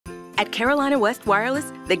At Carolina West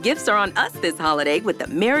Wireless, the gifts are on us this holiday with the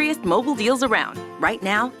merriest mobile deals around. Right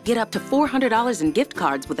now, get up to $400 in gift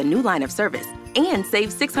cards with a new line of service and save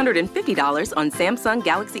 $650 on Samsung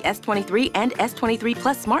Galaxy S23 and S23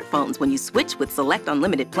 Plus smartphones when you switch with select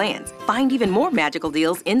unlimited plans. Find even more magical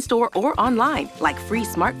deals in-store or online, like free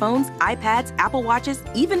smartphones, iPads, Apple Watches,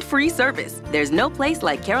 even free service. There's no place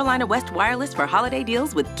like Carolina West Wireless for holiday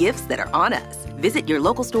deals with gifts that are on us. Visit your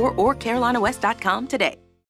local store or carolinawest.com today.